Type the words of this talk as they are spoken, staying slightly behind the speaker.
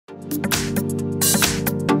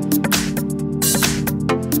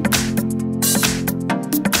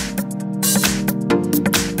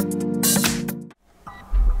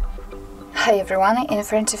Hi everyone, in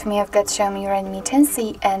front of me I've got Xiaomi Redmi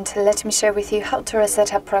 10C and let me share with you how to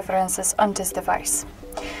reset app preferences on this device.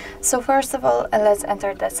 So first of all, let's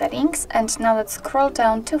enter the settings and now let's scroll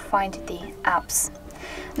down to find the apps.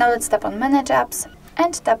 Now let's tap on Manage Apps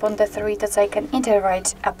and tap on the three dots icon in the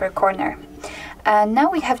right upper corner. And now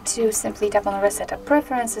we have to simply tap on Reset App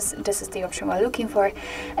Preferences. This is the option we're looking for.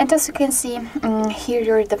 And as you can see, here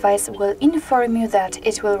your device will inform you that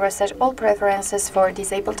it will reset all preferences for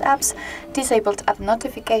disabled apps, disabled app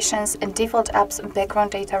notifications, and default apps,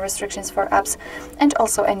 background data restrictions for apps, and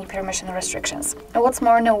also any permission restrictions. And what's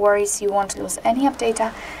more, no worries, you won't lose any app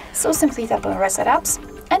data. So simply tap on Reset Apps.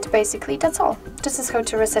 And basically that's all. This is how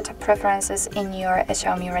to reset preferences in your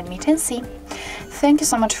Xiaomi Redmi 10C. Thank you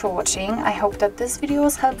so much for watching. I hope that this video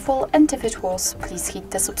was helpful, and if it was, please hit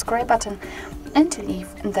the subscribe button and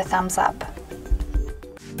leave the thumbs up.